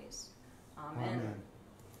always. Amen. Amen.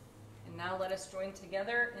 And now let us join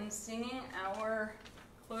together in singing our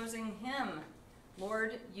closing hymn,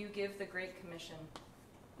 Lord, You Give the Great Commission.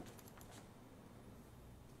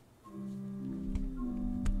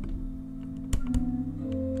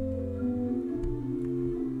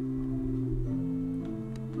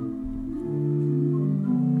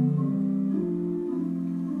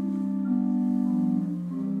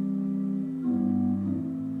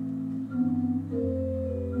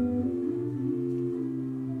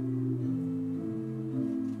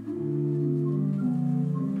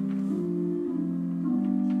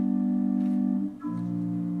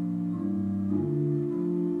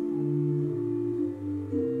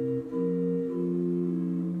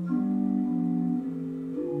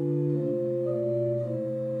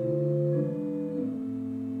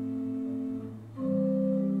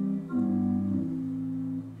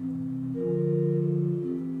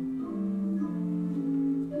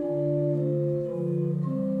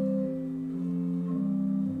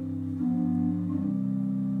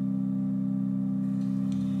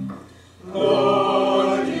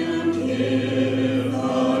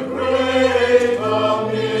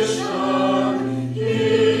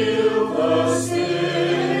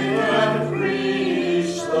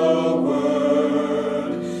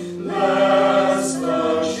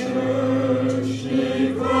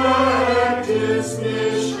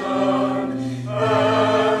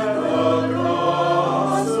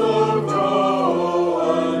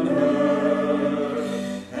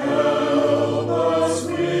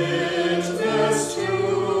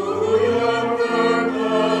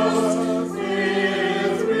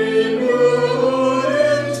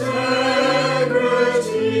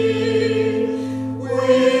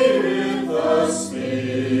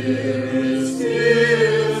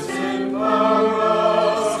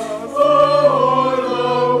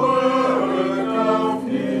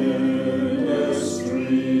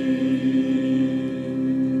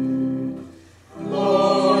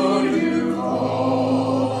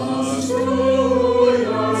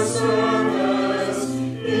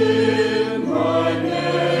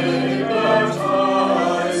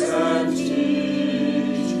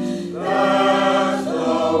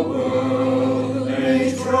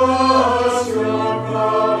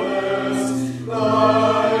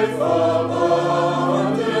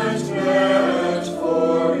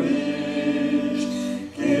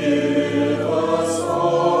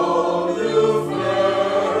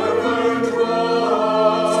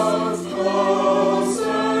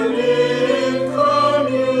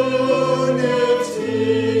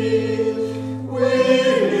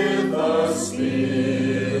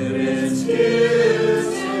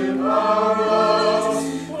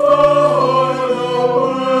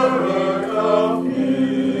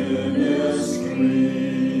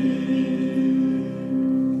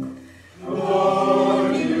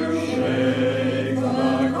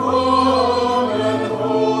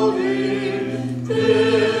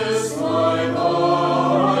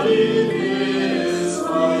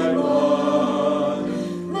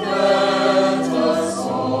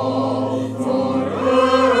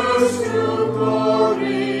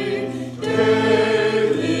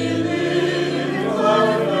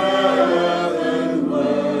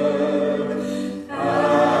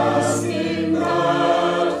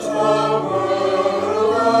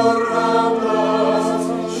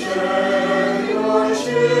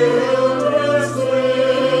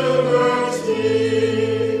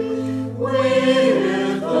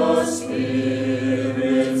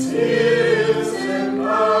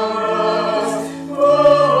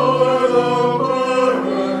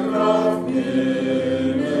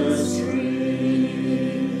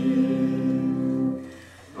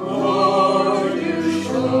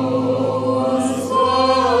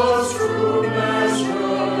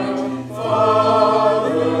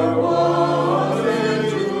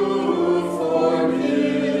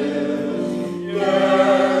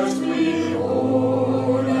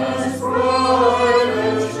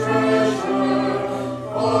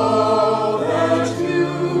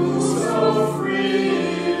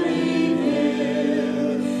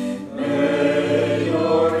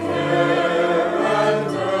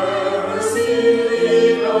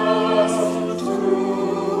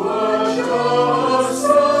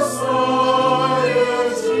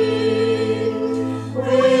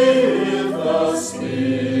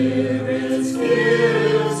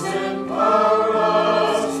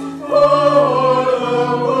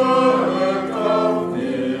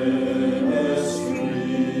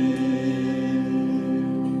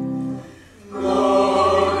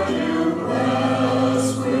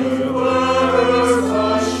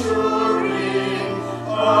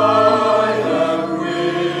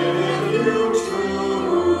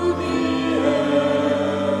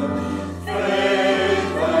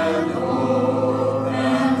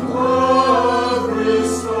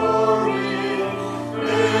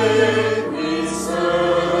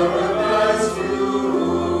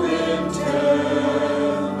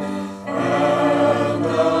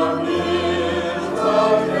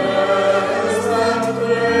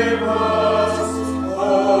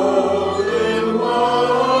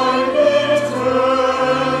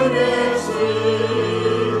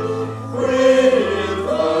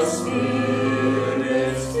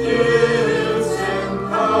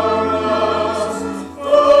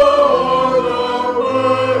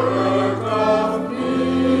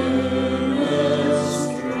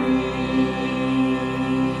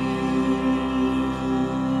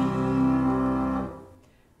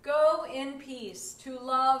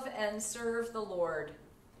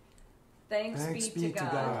 Thanks be to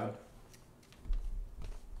God.